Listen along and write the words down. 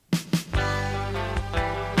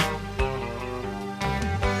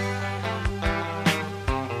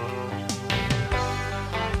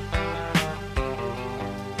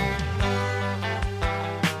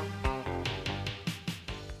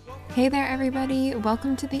Hey there, everybody.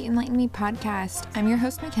 Welcome to the Enlighten Me podcast. I'm your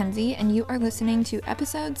host, Mackenzie, and you are listening to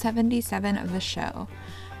episode 77 of the show.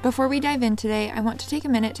 Before we dive in today, I want to take a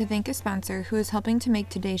minute to thank a sponsor who is helping to make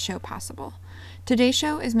today's show possible. Today's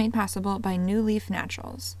show is made possible by New Leaf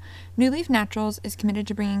Naturals. New Leaf Naturals is committed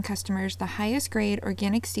to bringing customers the highest grade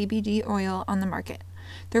organic CBD oil on the market.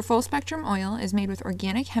 Their full spectrum oil is made with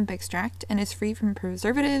organic hemp extract and is free from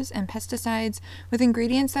preservatives and pesticides, with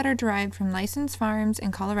ingredients that are derived from licensed farms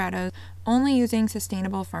in Colorado, only using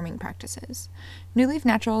sustainable farming practices. New Leaf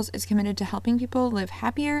Naturals is committed to helping people live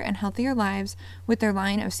happier and healthier lives with their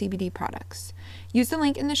line of CBD products. Use the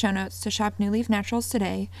link in the show notes to shop New Leaf Naturals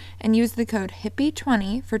today and use the code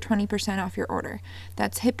HIPPIE20 for 20% off your order.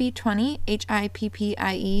 That's HIPPIE20,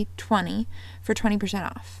 HIPPIE 20 for 20%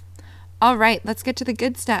 off. All right, let's get to the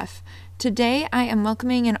good stuff. Today, I am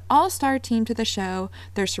welcoming an all-star team to the show,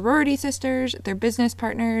 their sorority sisters, their business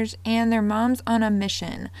partners, and their moms on a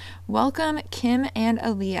mission. Welcome, Kim and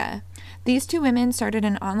Aaliyah. These two women started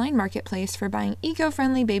an online marketplace for buying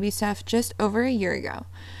eco-friendly baby stuff just over a year ago.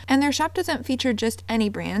 And their shop doesn't feature just any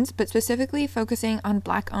brands, but specifically focusing on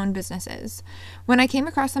Black-owned businesses. When I came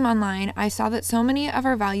across them online, I saw that so many of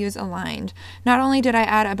our values aligned. Not only did I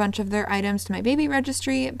add a bunch of their items to my baby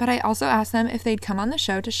registry, but I also asked them if they'd come on the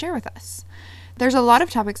show to share with us. There's a lot of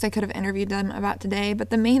topics I could have interviewed them about today, but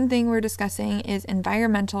the main thing we're discussing is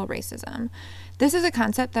environmental racism. This is a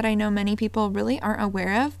concept that I know many people really aren't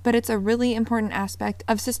aware of, but it's a really important aspect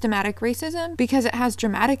of systematic racism because it has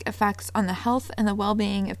dramatic effects on the health and the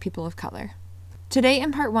well-being of people of color. Today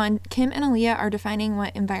in part 1, Kim and Aaliyah are defining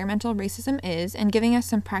what environmental racism is and giving us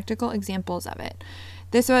some practical examples of it.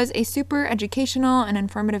 This was a super educational and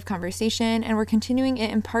informative conversation, and we're continuing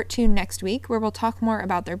it in part 2 next week, where we'll talk more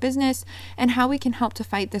about their business and how we can help to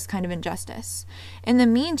fight this kind of injustice. In the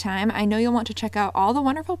meantime, I know you'll want to check out all the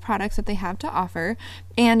wonderful products that they have to offer,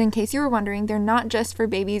 and in case you were wondering, they're not just for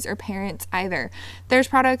babies or parents either. There's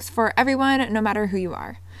products for everyone, no matter who you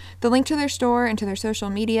are. The link to their store and to their social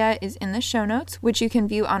media is in the show notes, which you can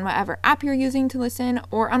view on whatever app you're using to listen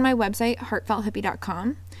or on my website,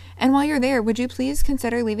 heartfelthippie.com. And while you're there, would you please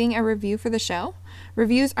consider leaving a review for the show?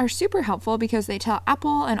 Reviews are super helpful because they tell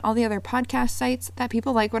Apple and all the other podcast sites that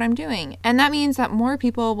people like what I'm doing, and that means that more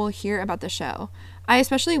people will hear about the show. I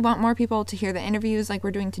especially want more people to hear the interviews like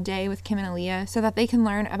we're doing today with Kim and Aaliyah so that they can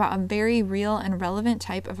learn about a very real and relevant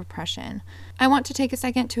type of oppression. I want to take a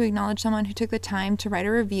second to acknowledge someone who took the time to write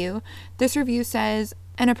a review. This review says,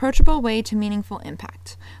 "An approachable way to meaningful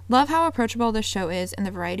impact. Love how approachable this show is and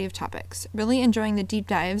the variety of topics. Really enjoying the deep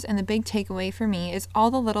dives, and the big takeaway for me is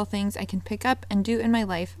all the little things I can pick up and do in my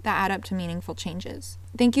life that add up to meaningful changes."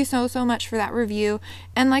 Thank you so much for that review.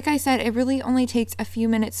 And like I said, it really only takes a few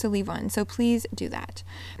minutes to leave one, so please do that.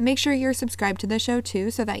 Make sure you're subscribed to the show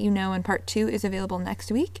too, so that you know when part 2 is available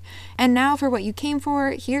next week. And now for what you came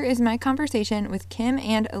for, here is my conversation with Kim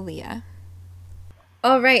and Aaliyah.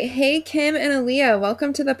 All right. Hey, Kim and Aaliyah,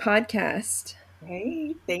 welcome to the podcast.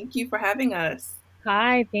 Hey, thank you for having us.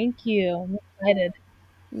 Hi, thank you. I'm excited.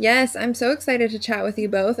 Yes, I'm so excited to chat with you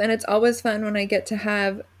both, and it's always fun when I get to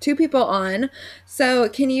have two people on. So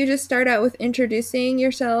can you just start out with introducing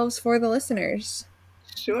yourselves for the listeners?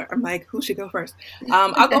 Sure. I'm like, who should go first?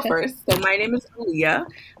 I'll go first. So my name is Aaliyah,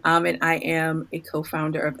 and I am a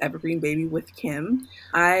co-founder of Evergreen Baby with Kim.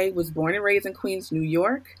 I was born and raised in Queens, New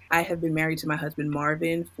York. I have been married to my husband,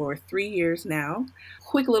 Marvin, for 3 years now.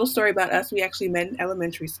 Quick little story about us. We actually met in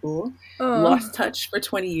elementary school, lost touch for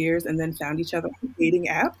 20 years, and then found each other on a dating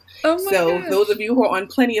app. So those of you who are on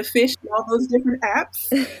Plenty of Fish and all those different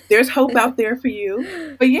apps, there's hope out there for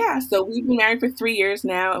you. But yeah, so we've been married for 3 years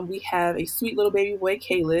now, and we have a sweet little baby boy,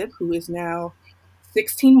 Caleb, who is now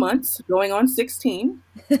 16 months, going on 16.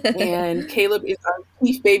 And Caleb is our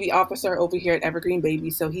chief baby officer over here at Evergreen Baby.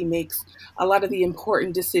 So he makes a lot of the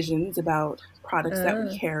important decisions about products that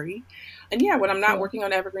we carry. And yeah, when I'm not working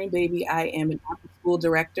on Evergreen Baby, I am an after-school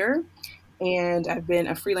director. And I've been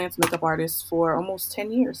a freelance makeup artist for almost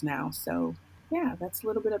 10 years now. So yeah, that's a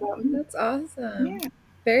little bit about me. That's awesome. Yeah.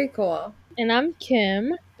 Very cool. And I'm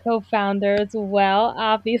Kim, co-founder as well,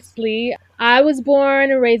 obviously. I was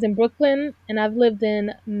born and raised in Brooklyn, and I've lived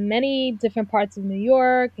in many different parts of New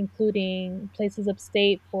York, including places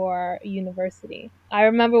upstate for university. I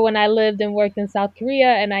remember when I lived and worked in South Korea,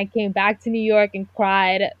 and I came back to New York and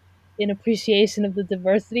cried in appreciation of the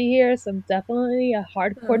diversity here, so I'm definitely a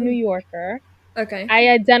hardcore New Yorker. Okay. I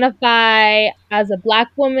identify as a Black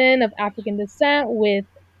woman of African descent with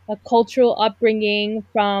a cultural upbringing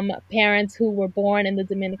from parents who were born in the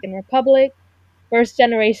Dominican Republic, first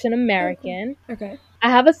generation American. Okay. I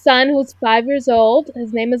have a son who's 5 years old.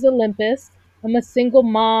 His name is Olympus. I'm a single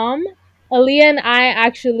mom Aaliyah and I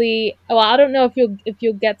actually, well, I don't know if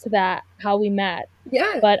you'll get to that how we met,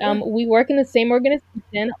 Yeah, but yeah. we work in the same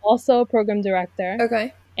organization, also a program director.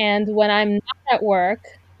 Okay. And when I'm not at work,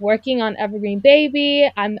 working on Evergreen Baby,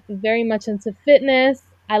 I'm very much into fitness.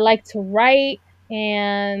 I like to write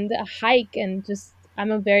and hike, and just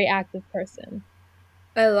I'm a very active person.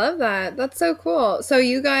 I love that. That's so cool. So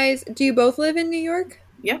you guys, do you both live in New York?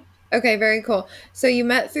 Yep. Okay, very cool. So you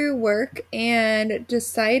met through work and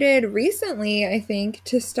decided recently, I think,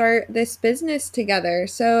 to start this business together.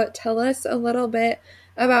 So tell us a little bit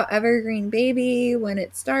about Evergreen Baby, when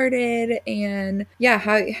it started, and yeah,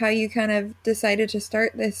 how you kind of decided to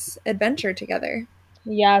start this adventure together.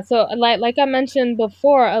 Yeah, so like I mentioned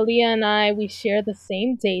before, Aaliyah and I, we share the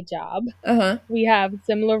same day job. Uh-huh. We have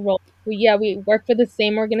similar roles. We work for the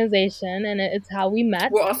same organization, and it's how we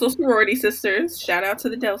met. We're also sorority sisters. Shout out to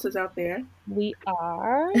the Deltas out there. We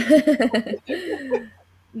are.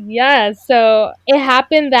 Yeah, so it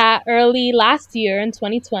happened that early last year in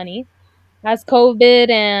 2020, as COVID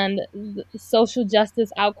and social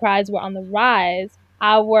justice outcries were on the rise,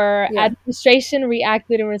 our Yeah. administration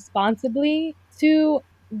reacted irresponsibly to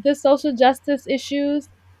the social justice issues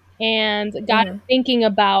and got Uh-huh. thinking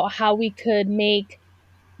about how we could make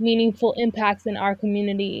meaningful impacts in our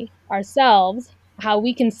community ourselves, how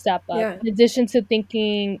we can step up, Yeah. in addition to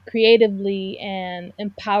thinking creatively and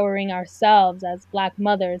empowering ourselves as Black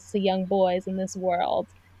mothers to young boys in this world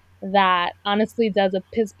that honestly does a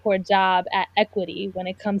piss poor job at equity when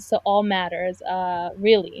it comes to all matters,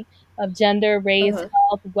 really, of gender, race, Uh-huh.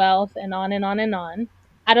 health, wealth, and on and on and on.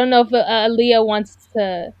 I don't know if Aaliyah wants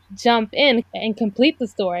to jump in and complete the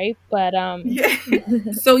story, but Yeah.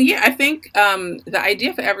 So yeah, I think the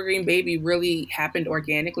idea for Evergreen Baby really happened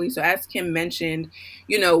organically. So as Kim mentioned,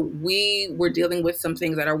 we were dealing with some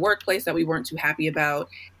things at our workplace that we weren't too happy about.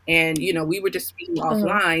 And, we were just speaking Uh-huh.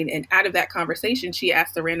 offline. And out of that conversation, she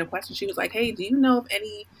asked a random question. She was like, "Hey, do you know of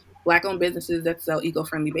any Black owned businesses that sell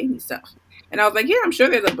eco-friendly baby stuff?" And I was like, "Yeah, I'm sure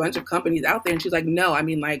there's a bunch of companies out there." And she's like, "No, I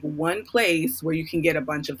mean like one place where you can get a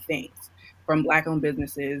bunch of things from Black owned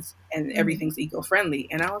businesses and Mhm. everything's eco-friendly."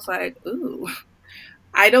 And I was like, "Ooh,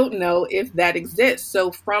 I don't know if that exists."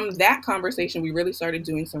 So from that conversation, we really started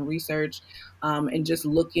doing some research, and just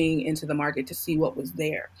looking into the market to see what was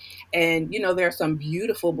there. And there are some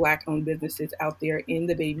beautiful Black-owned businesses out there in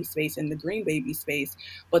the baby space, in the green baby space,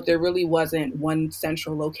 but there really wasn't one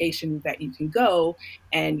central location that you can go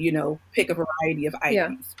and pick a variety of Yeah.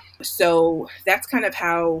 items. So that's kind of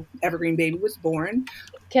how Evergreen Baby was born.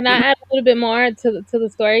 can I Mhm. add a little bit more to the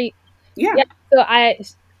story? Yeah. Yeah, so I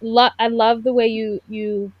love the way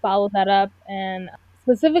you follow that up, and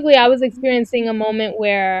specifically, I was experiencing a moment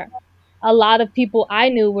where a lot of people I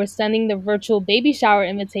knew were sending the virtual baby shower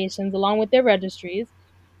invitations along with their registries,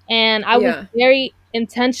 and I was Yeah. very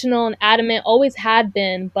intentional and adamant, always had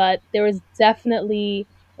been, but there was definitely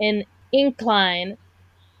an incline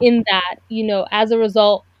in that, as a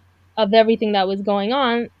result of everything that was going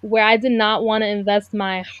on, where I did not want to invest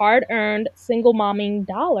my hard earned single momming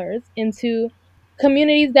dollars into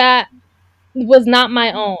communities that was not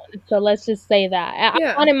my own. So let's just say that. I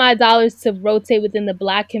Yeah. wanted my dollars to rotate within the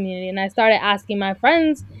Black community. And I started asking my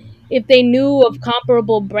friends if they knew of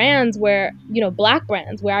comparable brands where, Black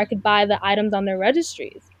brands, where I could buy the items on their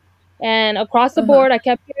registries. And across the Uh-huh. board, I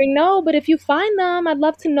kept hearing, no, but if you find them, I'd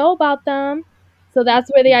love to know about them. So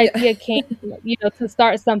that's where the Yeah. idea came, to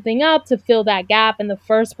start something up, to fill that gap. And the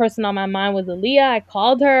first person on my mind was Aaliyah. I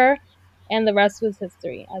called her, and the rest was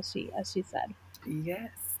history, as she said. Yes.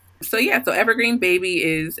 So yeah, so Evergreen Baby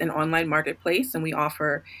is an online marketplace, and we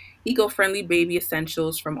offer eco-friendly baby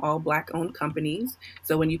essentials from all Black-owned companies.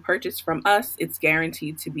 So when you purchase from us, it's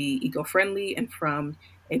guaranteed to be eco-friendly and from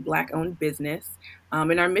a Black-owned business.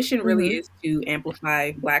 And our mission really Mhm. is to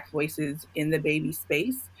amplify Black voices in the baby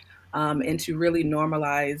space, and to really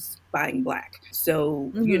normalize buying Black. So,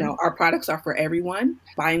 Mhm. our products are for everyone.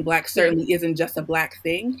 Buying Black Yeah. certainly isn't just a Black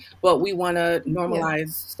thing, but we want to Yeah.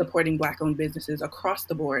 normalize supporting Black-owned businesses across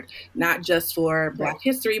the board, not just for Black Right.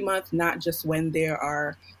 History Month, not just when there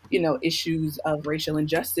are issues of racial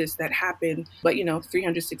injustice that happen, but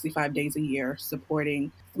 365 days a year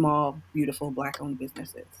supporting small, beautiful Black-owned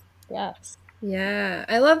businesses. Yes. Yeah,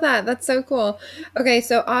 I love that. That's so cool. Okay,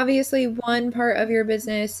 so obviously one part of your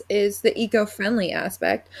business is the eco-friendly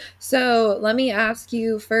aspect. So let me ask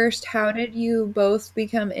you first, how did you both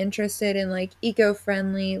become interested in like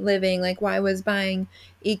eco-friendly living? Like why was buying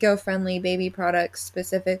eco-friendly baby products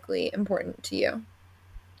specifically important to you?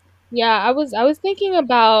 Yeah, I was thinking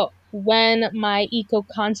about when my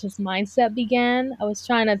eco-conscious mindset began. I was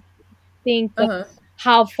trying to think of Uh-huh.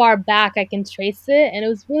 how far back I can trace it, and it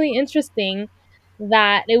was really interesting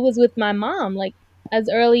that it was with my mom, like as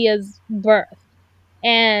early as birth.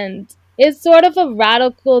 And it's sort of a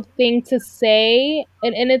radical thing to say,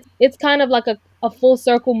 and it's kind of like a full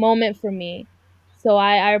circle moment for me. So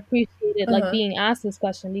I appreciated like Uh-huh. being asked this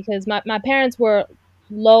question, because my parents were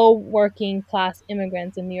low working class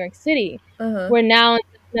immigrants in New York City, Uh-huh. where now and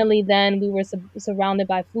definitely then we were surrounded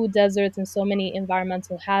by food deserts and so many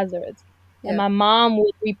environmental hazards. And Yeah. my mom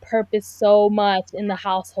would repurpose so much in the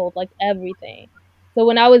household, like everything. So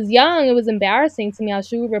when I was young, it was embarrassing to me how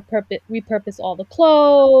she would repurpose all the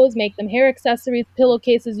clothes, make them hair accessories,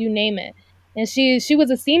 pillowcases, you name it. And she was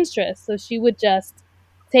a seamstress, so she would just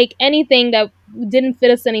take anything that didn't fit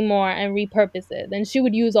us anymore and repurpose it. Then she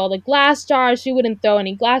would use all the glass jars. She wouldn't throw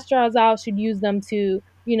any glass jars out. She'd use them to,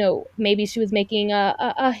 maybe she was making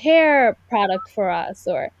a hair product for us,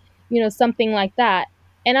 or, something like that.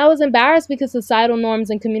 And I was embarrassed because societal norms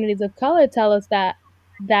and communities of color tell us that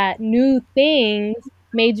new things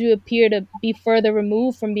made you appear to be further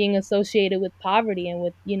removed from being associated with poverty and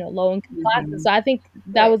with, low income classes. Hmm. So I think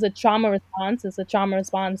that Right. was a trauma response. It's a trauma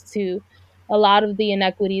response to a lot of the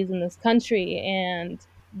inequities in this country, and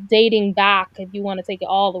dating back, if you want to take it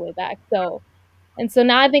all the way back. So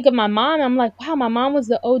now I think of my mom, I'm like, wow, my mom was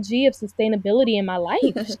the OG of sustainability in my life.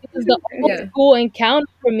 She was the old Yeah. school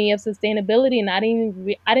encounter for me of sustainability, and I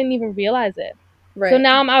didn't even realize it. So Right.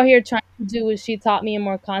 now I'm out here trying to do what she taught me in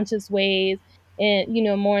more conscious ways,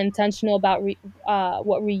 and more intentional about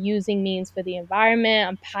what reusing means for the environment.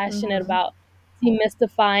 I'm passionate Mhm. about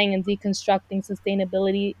demystifying and deconstructing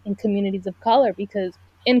sustainability in communities of color, because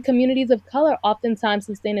in communities of color, oftentimes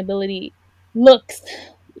sustainability looks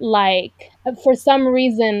like, for some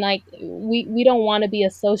reason, like we don't want to be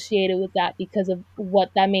associated with that because of what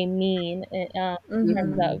that may mean in terms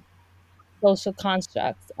Mhm. Hmm. of social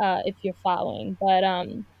constructs, if you're following. But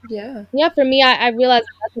Yeah. yeah, for me, I realize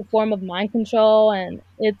that that's a form of mind control, and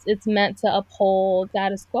it's meant to uphold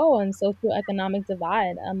status quo and socioeconomic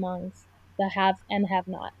divide amongst the have and have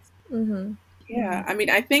nots. Mhm. Yeah, I mean,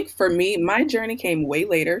 I think for me, my journey came way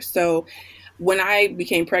later. So when I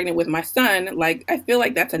became pregnant with my son, like I feel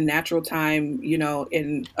like that's a natural time,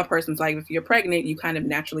 in a person's life. If you're pregnant, you kind of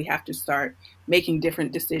naturally have to start making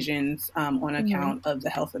different decisions on Mhm. account of the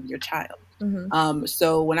health of your child. Mhm.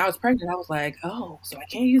 So when I was pregnant, I was like, oh, so I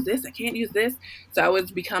can't use this, I can't use this. So I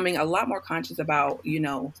was becoming a lot more conscious about,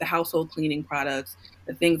 the household cleaning products,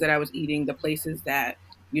 the things that I was eating, the places that,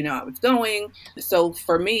 I was going. So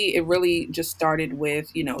for me, it really just started with,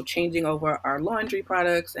 changing over our laundry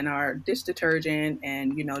products and our dish detergent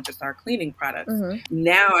and, just our cleaning products. Mhm.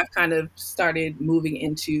 Now I've kind of started moving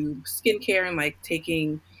into skincare and like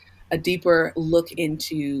taking a deeper look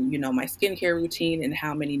into, my skincare routine and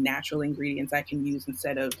how many natural ingredients I can use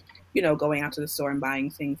instead of, going out to the store and buying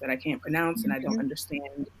things that I can't pronounce and I don't Mhm.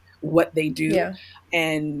 understand what they do. Yeah.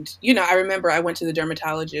 And, I remember I went to the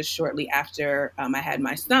dermatologist shortly after I had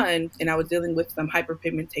my son, and I was dealing with some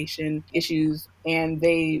hyperpigmentation issues. And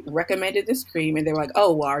they recommended this cream, and they were like,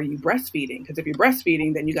 oh, well, are you breastfeeding? Because if you're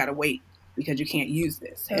breastfeeding, then you got to wait because you can't use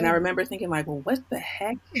this. And I Oh. remember thinking, like, well, what the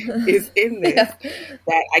heck is in this Yeah.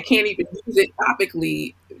 that I can't even use it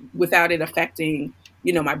topically without it affecting,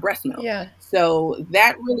 my breast milk? Yeah. So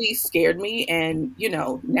that really scared me. And,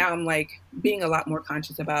 now I'm like being a lot more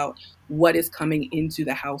conscious about what is coming into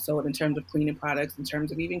the household in terms of cleaning products, in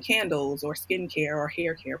terms of even candles or skincare or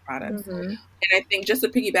hair care products. Mhm. And I think just to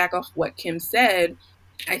piggyback off what Kim said,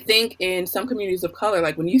 I think in some communities of color,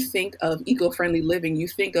 like when you think of eco-friendly living, you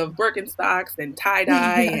think of Birkenstocks and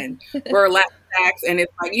tie-dye Yeah. and burlap sacks. And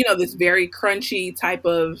it's like, this very crunchy type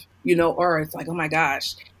of, aura. It's like, oh my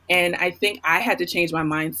gosh. And I think I had to change my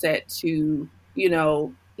mindset to,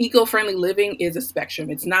 eco-friendly living is a spectrum.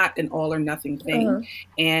 It's not an all or nothing thing. Uh-huh.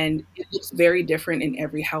 And it looks very different in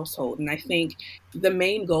every household. And I think the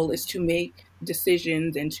main goal is to make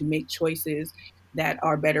decisions and to make choices that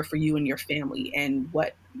are better for you and your family. And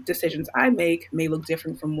what decisions I make may look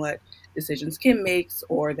different from what decisions Kim makes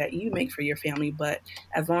or that you make for your family. But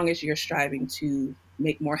as long as you're striving to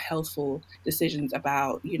make more healthful decisions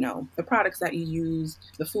about, the products that you use,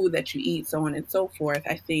 the food that you eat, so on and so forth,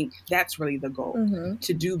 I think that's really the goal, Mhm.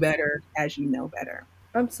 to do better as you know better.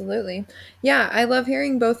 Absolutely. Yeah, I love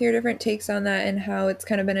hearing both your different takes on that and how it's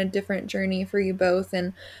kind of been a different journey for you both.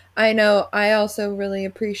 And I know I also really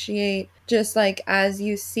appreciate just like as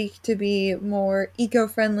you seek to be more eco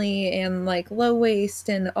friendly and like low waste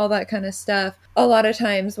and all that kind of stuff, a lot of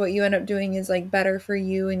times what you end up doing is like better for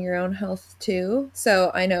you and your own health too.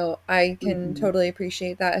 So I know I can Hmm. totally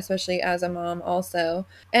appreciate that, especially as a mom, also.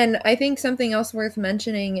 And I think something else worth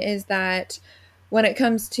mentioning is that when it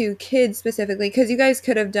comes to kids specifically, because you guys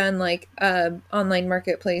could have done like a online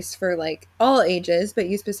marketplace for like all ages, but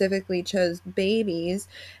you specifically chose babies.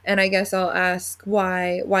 And I guess I'll ask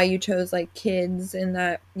why you chose like kids and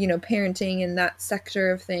that, you know, parenting in that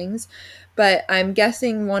sector of things. But I'm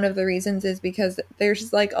guessing one of the reasons is because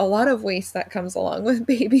there's like a lot of waste that comes along with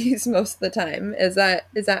babies most of the time. Is that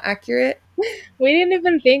accurate? We didn't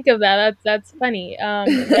even think of that. That's funny.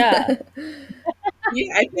 Yeah.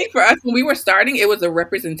 Yeah, I think for us, when we were starting, it was a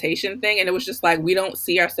representation thing. And it was just like, we don't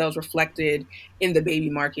see ourselves reflected in the baby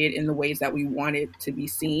market in the ways that we wanted to be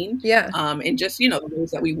seen. Yeah. And just, the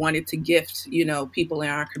ways that we wanted to gift, people in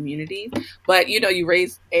our communities. But, you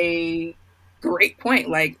raised a great point,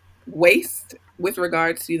 like waste with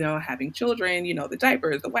regards to, having children, the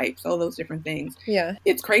diapers, the wipes, all those different things. Yeah.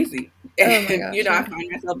 It's crazy. Oh my And, gosh. I find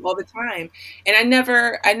myself all the time. And I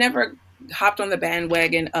never hopped on the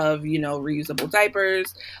bandwagon of reusable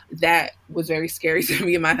diapers. That was very scary to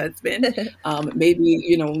me and my husband.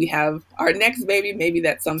 Maybe when we have our next baby, maybe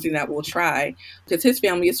that's something that we'll try, because his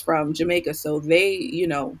family is from Jamaica, so they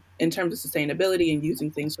in terms of sustainability and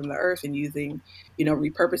using things from the earth and using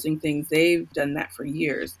repurposing things, they've done that for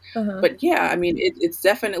years. Uh-huh. But yeah, I mean, it's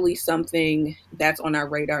definitely something that's on our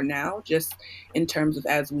radar now, just in terms of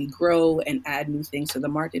as we grow and add new things to the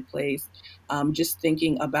marketplace, just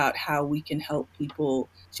thinking about how we can help people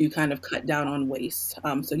to kind of cut down on waste.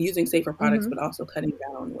 So using safer products, but also cutting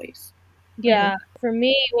down on waste. Yeah, for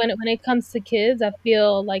me, when it comes to kids, I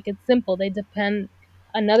feel like it's simple. They depend.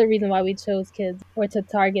 Another reason why we chose kids or to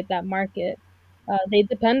target that market, they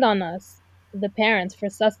depend on us, the parents, for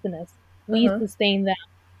sustenance. We Uh-huh. sustain them.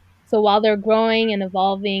 So while they're growing and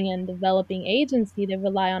evolving and developing agency, they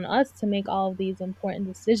rely on us to make all of these important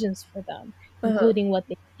decisions for them, Uh-huh. including what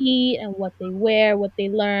they eat and what they wear, what they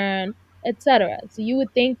learn, etc. So you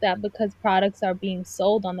would think that because products are being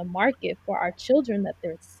sold on the market for our children that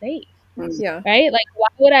they're safe, Mm, Yeah. right? Like, why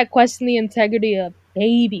would I question the integrity of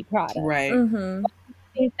baby products? right. Mm-hmm.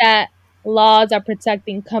 I think that laws are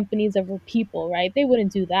protecting companies over people, right? They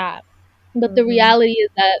wouldn't do that. But the Mm-hmm. reality is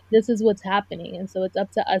that this is what's happening. And so it's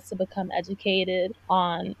up to us to become educated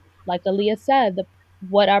on, like Aaliyah said,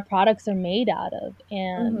 what our products are made out of.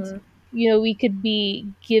 And, Mm-hmm. we could be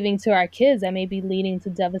giving to our kids that may be leading to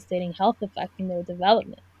devastating health affecting their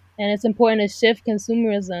development. And it's important to shift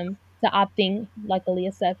consumerism to opting, like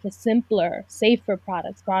Aaliyah said, for simpler, safer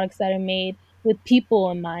products that are made with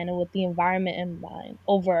people in mind and with the environment in mind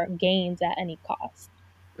over gains at any cost.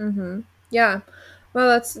 Mm-hmm. Yeah.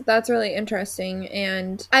 Well, that's really interesting.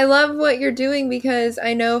 And I love what you're doing because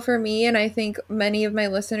I know for me, and I think many of my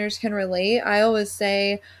listeners can relate, I always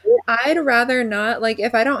say, I'd rather not, like,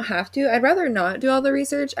 if I don't have to, I'd rather not do all the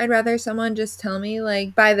research. I'd rather someone just tell me,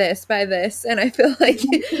 like, buy this, buy this. And I feel like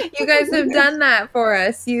you guys have done that for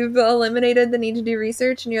us. You've eliminated the need to do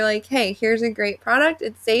research, and you're like, hey, here's a great product.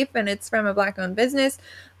 It's safe and it's from a Black owned business.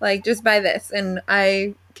 Like, just buy this. And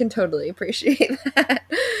I can totally appreciate that.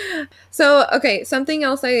 So, okay, something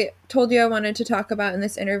else I told you I wanted to talk about in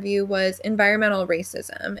this interview was environmental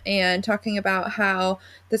racism and talking about how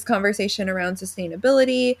this conversation around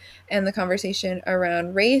sustainability and the conversation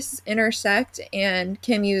around race intersect. And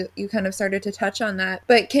Kim, you kind of started to touch on that.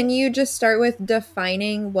 But can you just start with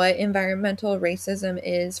defining what environmental racism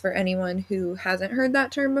is for anyone who hasn't heard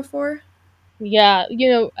that term before? Yeah,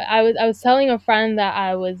 I was telling a friend that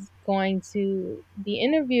I was going to be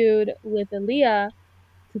interviewed with Aaliyah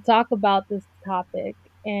to talk about this topic,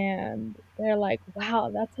 and they're like,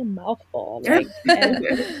 "Wow, that's a mouthful!" Like, and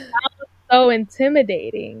so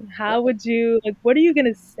intimidating. How would you like? What are you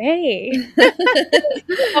gonna say? So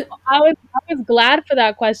I was glad for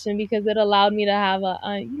that question because it allowed me to have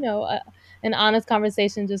an honest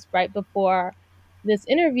conversation just right before this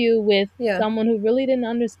interview with Yeah. someone who really didn't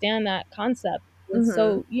understand that concept. It's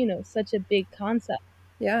Mm-hmm. so, such a big concept.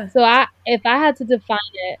 Yeah. So if I had to define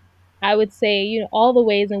it, I would say, all the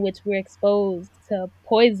ways in which we're exposed to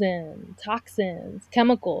poison, toxins,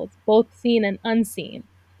 chemicals, both seen and unseen,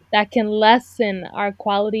 that can lessen our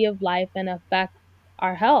quality of life and affect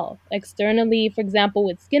our health. Externally, for example,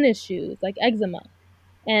 with skin issues like eczema,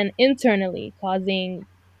 and internally causing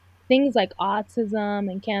things like autism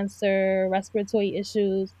and cancer, respiratory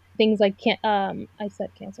issues, things like I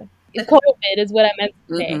said cancer. COVID is what I meant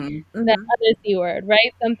to say. Hmm. That Mm-hmm. other C word,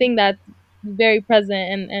 right? Something that's very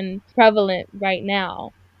present and prevalent right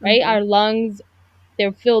now, right? Mm-hmm. Our lungs,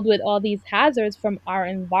 they're filled with all these hazards from our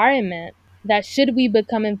environment that should we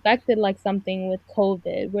become infected like something with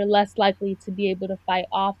COVID, we're less likely to be able to fight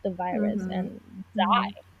off the virus Mm-hmm. and Mm-hmm.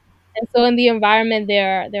 die. And so in the environment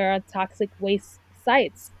there are toxic waste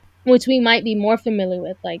sites, which we might be more familiar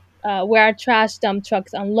with, like where our trash dump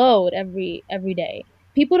trucks unload every day.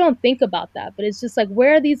 People don't think about that, but it's just like,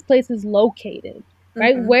 where are these places located,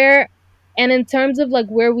 right? Mm-hmm. Where, and in terms of like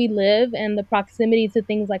where we live and the proximity to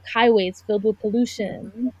things like highways filled with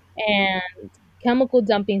pollution Mm-hmm. and chemical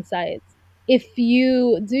dumping sites, if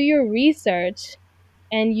you do your research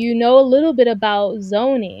and you know a little bit about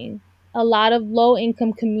zoning, a lot of low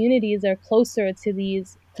income communities are closer to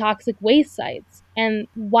these toxic waste sites. And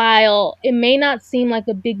while it may not seem like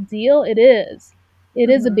a big deal, it is. It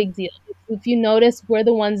is a Mm-hmm. big deal. If you notice, we're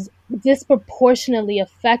the ones disproportionately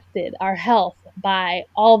affected, our health, by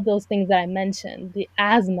all of those things that I mentioned, the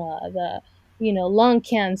asthma, the lung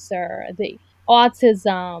cancer, the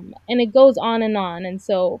autism, and it goes on and on. And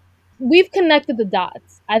so we've connected the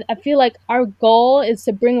dots. I feel like our goal is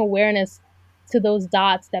to bring awareness to those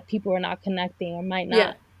dots that people are not connecting or might Yeah.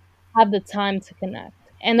 not have the time to connect.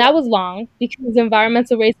 And Yeah. that was long because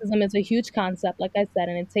environmental racism is a huge concept, like I said,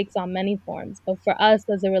 and it takes on many forms. But for us,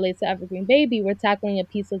 as it relates to Evergreen Baby, we're tackling a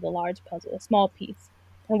piece of the large puzzle, a small piece.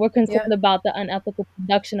 And we're Yeah. concerned about the unethical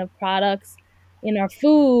production of products in our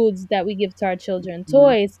foods that we give to our children, Mm-hmm.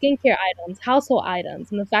 toys, skincare items, household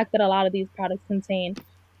items, and the fact that a lot of these products contain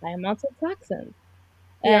high amounts of toxins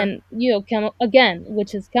Yeah. and again,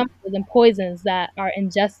 which is chemicals and poisons that are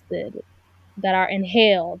ingested, that are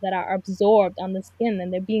inhaled, that are absorbed on the skin,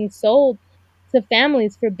 and they're being sold to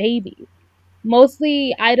families for babies,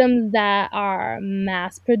 mostly items that are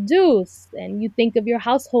mass produced. And you think of your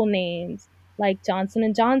household names like Johnson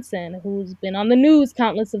and Johnson, who's been on the news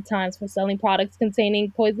countless of times for selling products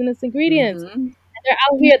containing poisonous ingredients. Mm-hmm. They're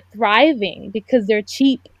out here thriving because they're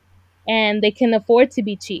cheap and they can afford to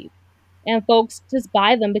be cheap, and folks just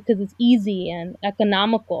buy them because it's easy and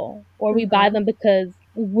economical, or we buy Mm-hmm. them because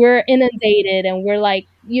we're inundated and we're like,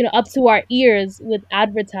 up to our ears with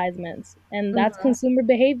advertisements, and that's Mm-hmm. consumer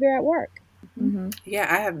behavior at work. Mm-hmm. Yeah,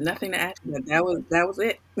 I have nothing to add to that. That was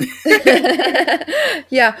it.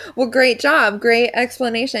 Yeah, well, great job. Great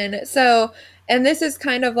explanation. So, and this is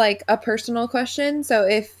kind of like a personal question. So,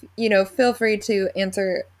 if feel free to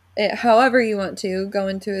answer it however you want to, go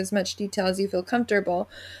into as much detail as you feel comfortable.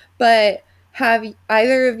 But have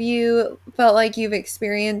either of you felt like you've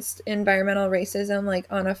experienced environmental racism like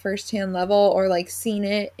on a firsthand level, or like seen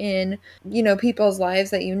it in, people's lives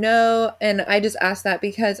that you know? And I just ask that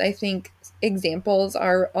because I think examples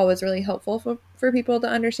are always really helpful for people to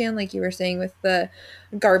understand, like you were saying with the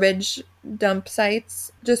garbage dump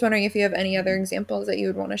sites. Just wondering if you have any other examples that you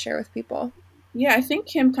would want to share with people. Yeah, I think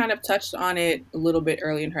Kim kind of touched on it a little bit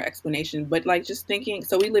early in her explanation, but like just thinking,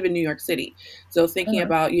 so we live in New York City. So thinking Uh-huh.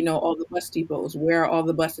 about, all the bus depots, where are all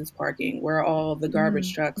the buses parking, where are all the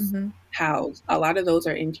garbage trucks Mm-hmm. housed? A lot of those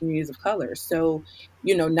are in communities of color. So,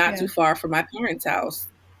 not Yeah. too far from my parents' house,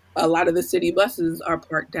 a lot of the city buses are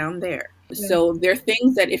parked down there. Yeah. So there are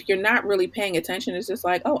things that if you're not really paying attention, it's just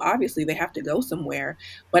like, oh, obviously they have to go somewhere.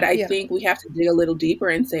 But I Yeah. think we have to dig a little deeper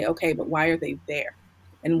and say, okay, but why are they there?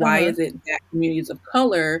 And why Uh-huh. is it that communities of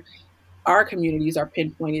color, our communities are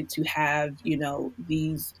pinpointed to have,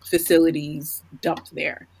 these facilities dumped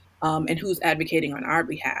there? And who's advocating on our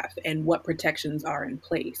behalf, and what protections are in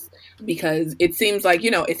place? Because it seems like,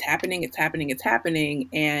 it's happening, it's happening, it's happening.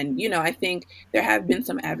 And, I think there have been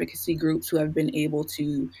some advocacy groups who have been able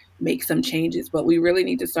to make some changes, but we really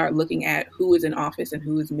need to start looking at who is in office and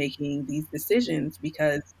who is making these decisions,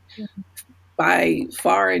 because by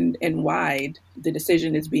far and wide, the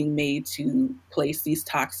decision is being made to place these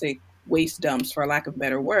toxic waste dumps, for lack of a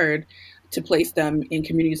better word, to place them in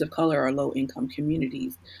communities of color or low income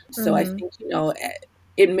communities. So I Mm-hmm. think,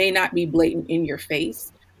 it may not be blatant in your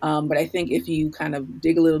face, but I think if you kind of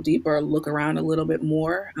dig a little deeper, look around a little bit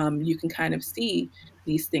more, you can kind of see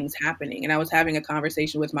these things happening. And I was having a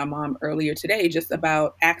conversation with my mom earlier today just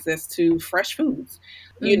about access to fresh foods.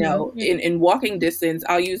 Mm-hmm. In walking distance,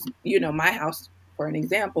 I'll use, my house for an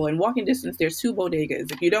example. In walking distance, there's two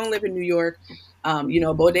bodegas. If you don't live in New York, a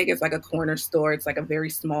bodega is like a corner store. It's like a very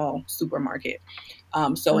small supermarket.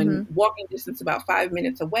 So in Mm-hmm. walking distance, about 5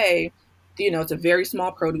 minutes away, it's a very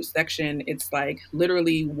small produce section. It's like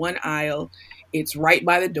literally one aisle. It's right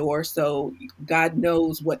by the door. So God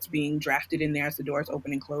knows what's being drafted in there as the doors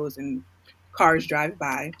open and close and cars drive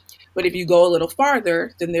by. But if you go a little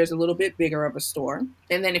farther, then there's a little bit bigger of a store.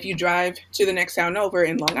 And then if you drive to the next town over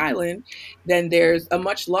in Long Island, then there's a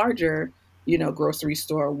much larger, grocery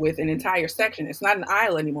store with an entire section. It's not an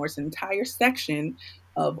aisle anymore. It's an entire section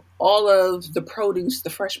of all of the produce, the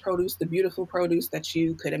fresh produce, the beautiful produce that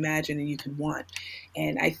you could imagine and you could want.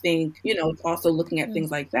 And I think, it's also looking at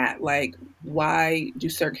things like that. Like, why do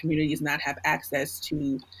certain communities not have access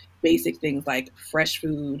to basic things like fresh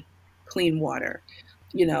food, clean water?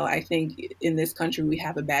 I think in this country we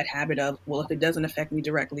have a bad habit of, well, if it doesn't affect me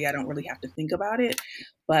directly, I don't really have to think about it.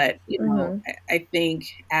 But, I think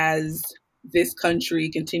as this country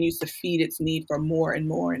continues to feed its need for more and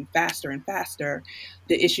more and faster,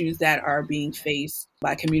 the issues that are being faced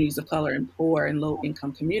by communities of color and poor and low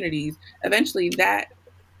income communities, eventually that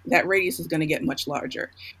radius is going to get much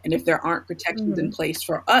larger. And if there aren't protections in place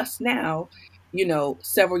for us now,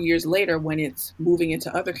 several years later when it's moving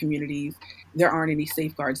into other communities, there aren't any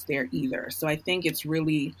safeguards there either. So I think it's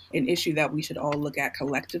really an issue that we should all look at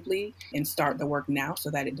collectively and start the work now so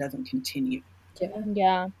that it doesn't continue.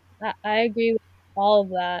 Yeah, I agree with all of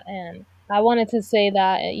that. And I wanted to say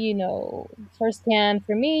that, firsthand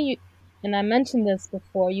for me, and I mentioned this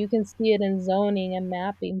before, you can see it in zoning and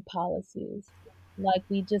mapping policies. Like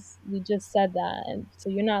we just said that. And so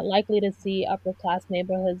you're not likely to see upper class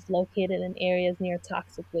neighborhoods located in areas near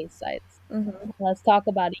toxic waste sites. Let's talk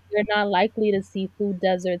about it. You're not likely to see food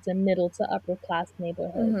deserts in middle to upper class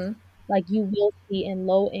neighborhoods like you will see in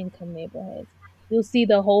low income neighborhoods. You'll see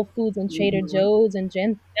the Whole Foods and Trader Mhm. Joe's and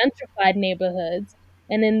gentrified neighborhoods.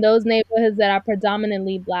 And in those neighborhoods that are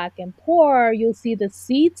predominantly black and poor, you'll see the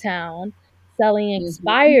C Town selling Mhm.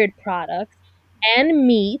 expired products and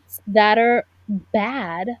meats that are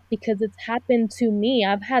bad because it's happened to me.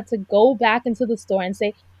 I've had to go back into the store and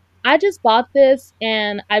say, I just bought this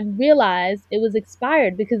and I realized it was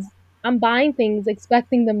expired because I'm buying things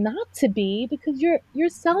expecting them not to be because you're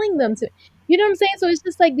selling them to, you know what I'm saying? So it's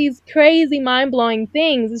just like these crazy mind-blowing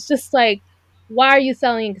things. It's just like, why are you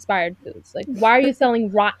selling expired foods? Like, why are you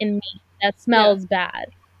selling rotten meat that Yeah. smells bad?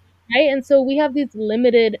 Right? And so we have these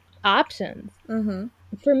limited options.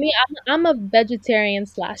 For me, I'm a vegetarian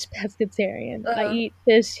slash pescatarian. I eat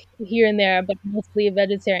fish here and there, but mostly a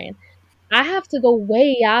vegetarian. I have to go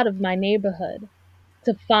way out of my neighborhood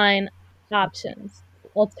to find options,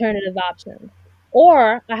 alternative options.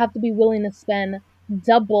 Or I have to be willing to spend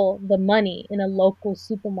double the money in a local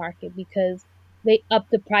supermarket because they up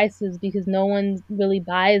the prices because no one really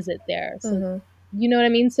buys it there. So, you know what I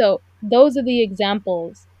mean? So, those are the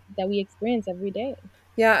examples that we experience every day.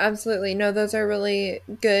 Yeah, absolutely. No, those are really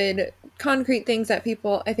good concrete things that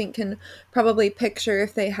people I think can probably picture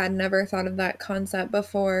if they had never thought of that concept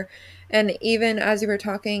before. And even as you were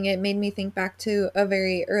talking, it made me think back to a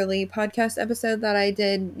very early podcast episode that I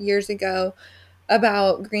did years ago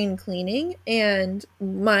about green cleaning. And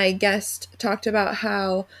my guest talked about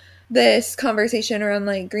how this conversation around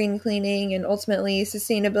like green cleaning and ultimately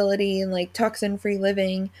sustainability and like toxin free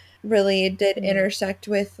living really did Mm. intersect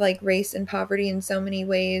with like race and poverty in so many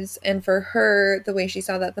ways. And for her, the way she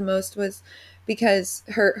saw that the most was because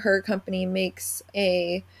her company makes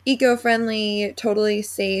a eco-friendly, totally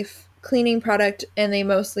safe cleaning product, and they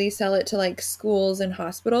mostly sell it to like schools and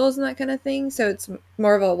hospitals and that kind of thing. So it's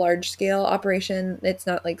more of a large scale operation. It's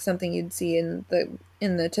not like something you'd see in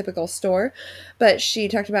the typical store. But she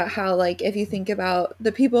talked about how like if you think about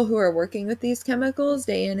the people who are working with these chemicals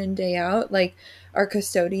day in and day out, like our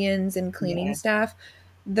custodians and cleaning Yeah. staff,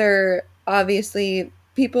 they're obviously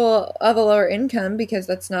people of a lower income because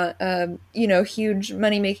that's not a huge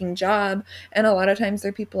money making job, and a lot of times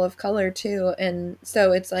they're people of color too, and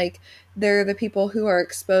so it's like they're the people who are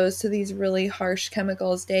exposed to these really harsh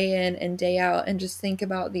chemicals day in and day out, and just think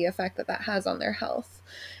about the effect that that has on their health.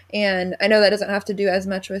 And I know that doesn't have to do as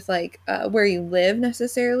much with like where you live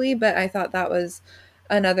necessarily, but I thought that was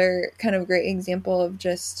another kind of great example of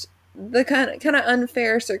just the kind of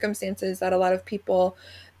unfair circumstances that a lot of people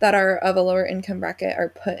that are of a lower income bracket are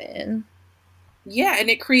put in. Yeah, and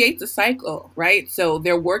it creates a cycle, right? So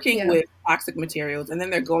they're working Yeah. with toxic materials, and then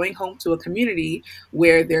they're going home to a community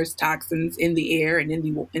where there's toxins in the air and in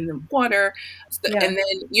the water, Yeah. and then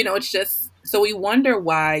it's just so we wonder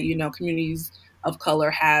why communities of color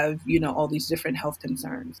have all these different health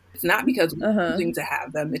concerns. It's not because we're Uh-huh. choosing to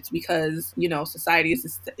have them; it's because society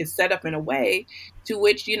is set up in a way to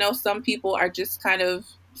which some people are just kind of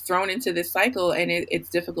thrown into this cycle, and it's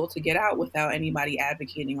difficult to get out without anybody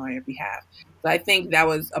advocating on your behalf. So I think that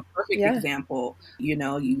was a perfect Yeah. example.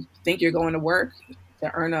 You think you're going to work to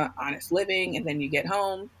earn an honest living, and then you get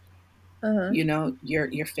home, Uh-huh.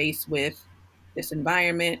 you're faced with this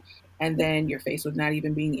environment, and then you're faced with not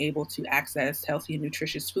even being able to access healthy and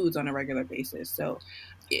nutritious foods on a regular basis. So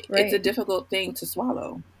it's a Right. difficult thing to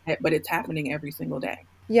swallow, but it's happening every single day.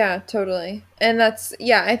 Yeah, totally. And that's,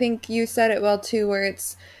 yeah, I think you said it well too, where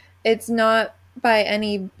it's not by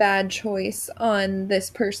any bad choice on this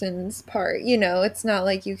person's part. It's not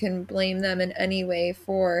like you can blame them in any way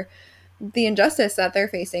for the injustice that they're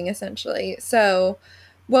facing essentially. So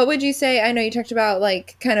What would you say? I know you talked about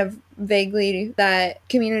like kind of vaguely that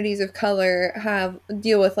communities of color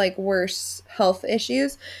deal with like worse health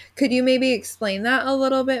issues. Could you maybe explain that a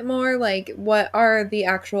little bit more? Like what are the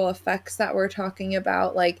actual effects that we're talking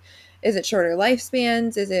about? Like is it shorter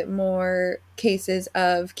lifespans? Is it more cases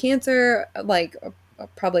of cancer? Like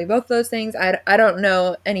probably both those things. I don't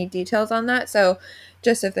know any details on that. So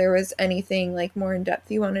just if there was anything like more in depth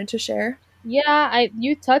you wanted to share. Yeah, I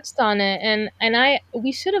you touched on it, and I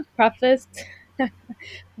we should have prefaced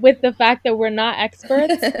with the fact that we're not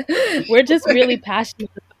experts. We're just really passionate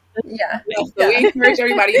about this Yeah. Yeah, so we Yeah. encourage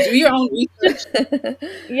everybody do your own topic. research.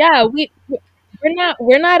 Yeah,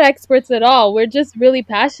 we're not experts at all. We're just really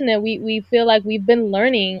passionate. We feel like we've been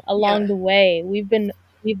learning along Yeah. the way. We've been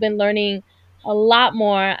learning a lot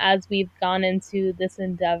more as we've gone into this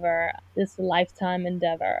endeavor, this lifetime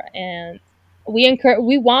endeavor, and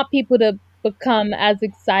we want people to become as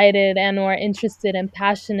excited and or interested and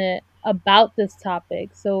passionate about this topic.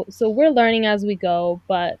 So we're learning as we go,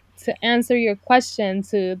 but to answer your question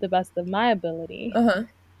to the best of my ability, Uh-huh.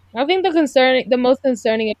 I think the most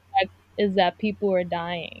concerning effect is that people are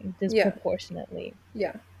dying Yeah. disproportionately.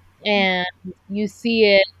 Yeah. And you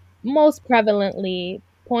see it most prevalently,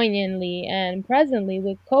 poignantly, and presently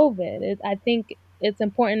with COVID. I think it's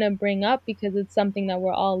important to bring up because it's something that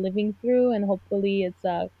we're all living through, and hopefully it's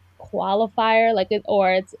a qualifier,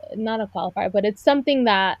 or it's not a qualifier, but it's something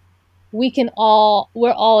that we're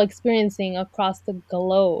all experiencing across the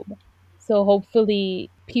globe. So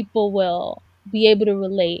hopefully people will be able to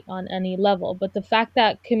relate on any level. But the fact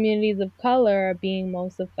that communities of color are being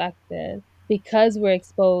most affected because we're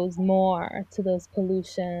exposed more to those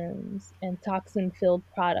pollutions and toxin filled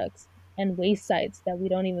products and waste sites that we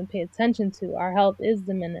don't even pay attention to, our health is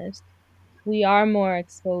diminished. We are more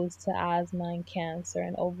exposed to asthma and cancer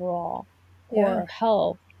and overall Yeah. poorer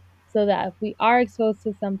health. So that if we are exposed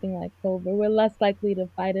to something like COVID, we're less likely to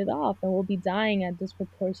fight it off and we'll be dying at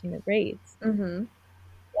disproportionate rates. Mm-hmm.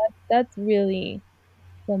 That's really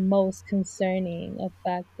the most concerning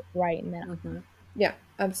effect right now. Hmm. Yeah,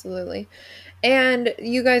 absolutely. And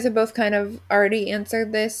you guys have both kind of already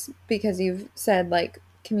answered this because you've said like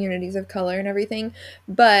communities of color and everything.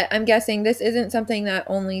 But I'm guessing this isn't something that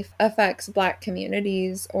only affects Black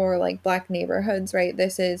communities or like Black neighborhoods, right?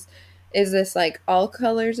 Is this like all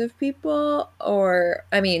colors of people? Or,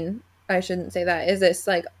 I mean, I shouldn't say that. Is this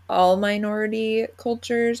like all minority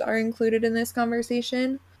cultures are included in this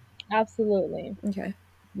conversation? Absolutely. Okay.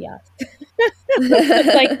 Yes.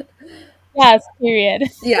 It's like, yes, period.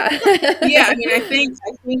 Yeah, I Yeah. mean, I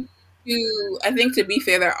think to be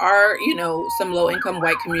fair, there are, some low income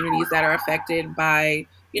white communities that are affected by,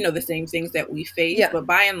 the same things that we face. Yeah. But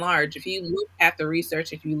by and large, if you look at the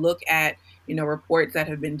research, if you look at, reports that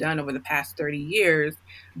have been done over the past 30 years,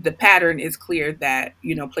 the pattern is clear that,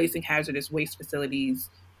 placing hazardous waste facilities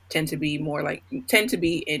tend to be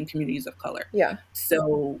in communities of color. Yeah.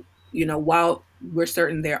 So, while we're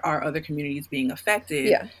certain there are other communities being affected,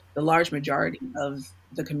 Yeah. the large majority of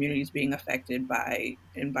the communities being affected by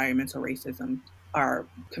environmental racism are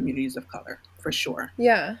communities of color, for sure.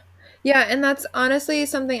 Yeah. Yeah, and that's honestly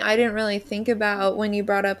something I didn't really think about when you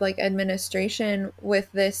brought up like administration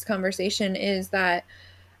with this conversation is that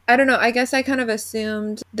I don't know, I guess I kind of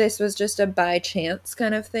assumed this was just a by chance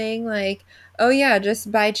kind of thing. Like, oh yeah,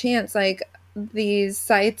 just by chance, like these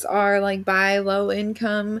sites are like by low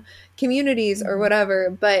income communities or Mhm. whatever.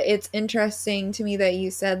 But it's interesting to me that you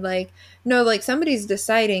said, like, no, like somebody's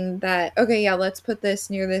deciding that, okay, yeah, let's put this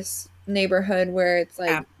near this neighborhood where it's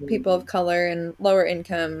like people of Absolutely. color and lower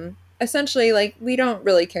income. Essentially, like, we don't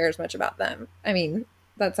really care as much about them. I mean,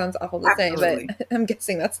 that sounds awful to say, but Absolutely. I'm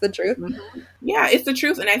guessing that's the truth. Mhm. Yeah, it's the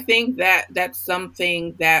truth. And I think that that's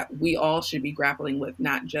something that we all should be grappling with,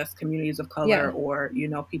 not just communities of color Yeah. or,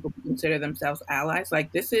 people who consider themselves allies.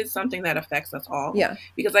 Like, this is something that affects us all. Yeah.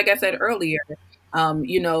 Because, like I said earlier,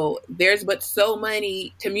 there's but so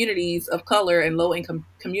many communities of color and low income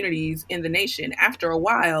communities in the nation. After a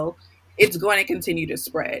while, it's going to continue to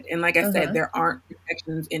spread. And like I said, Uh-huh. there aren't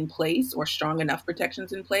protections in place or strong enough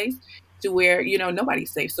protections in place to where,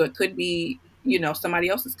 nobody's safe. So it could be, somebody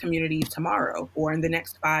else's community tomorrow or in the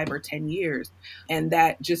next 5 or 10 years. And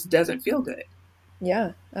that just doesn't feel good.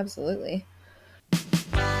 Yeah, absolutely.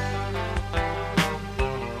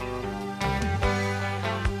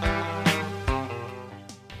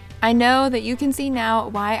 I know that you can see now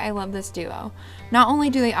why I love this duo. Not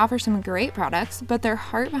only do they offer some great products, but their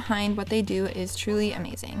heart behind what they do is truly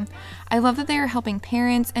amazing. I love that they are helping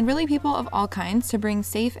parents and really people of all kinds to bring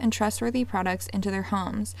safe and trustworthy products into their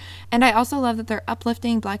homes. And I also love that they're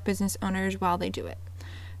uplifting Black business owners while they do it.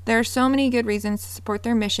 There are so many good reasons to support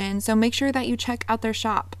their mission, so make sure that you check out their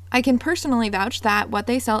shop. I can personally vouch that what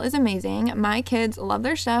they sell is amazing. My kids love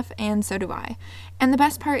their stuff, and so do I. And the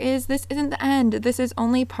best part is, this isn't the end. This is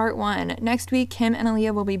only part 1. Next week, Kim and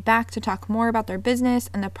Aaliyah will be back to talk more about their business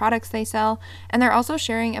and the products they sell, and they're also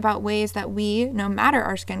sharing about ways that we, no matter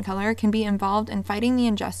our skin color, can be involved in fighting the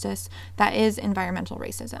injustice that is environmental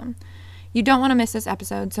racism. You don't want to miss this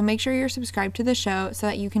episode, so make sure you're subscribed to the show so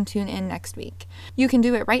that you can tune in next week. You can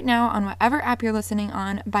do it right now on whatever app you're listening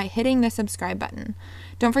on by hitting the subscribe button.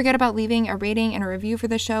 Don't forget about leaving a rating and a review for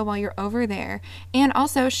the show while you're over there, and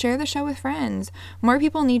also share the show with friends. More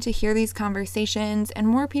people need to hear these conversations, and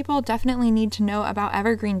more people definitely need to know about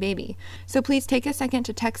Evergreen Baby. So please take a second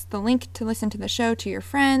to text the link to listen to the show to your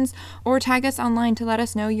friends, or tag us online to let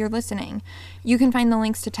us know you're listening. You can find the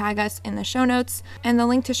links to tag us in the show notes, and the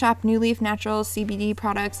link to shop New Leaf Naturals CBD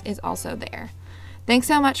products is also there. Thanks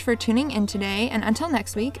so much for tuning in today, and until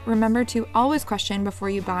next week, remember to always question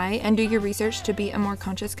before you buy and do your research to be a more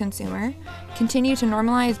conscious consumer. Continue to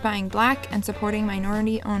normalize buying Black and supporting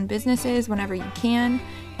minority-owned businesses whenever you can,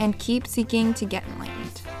 and keep seeking to get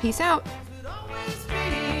enlightened. Peace out!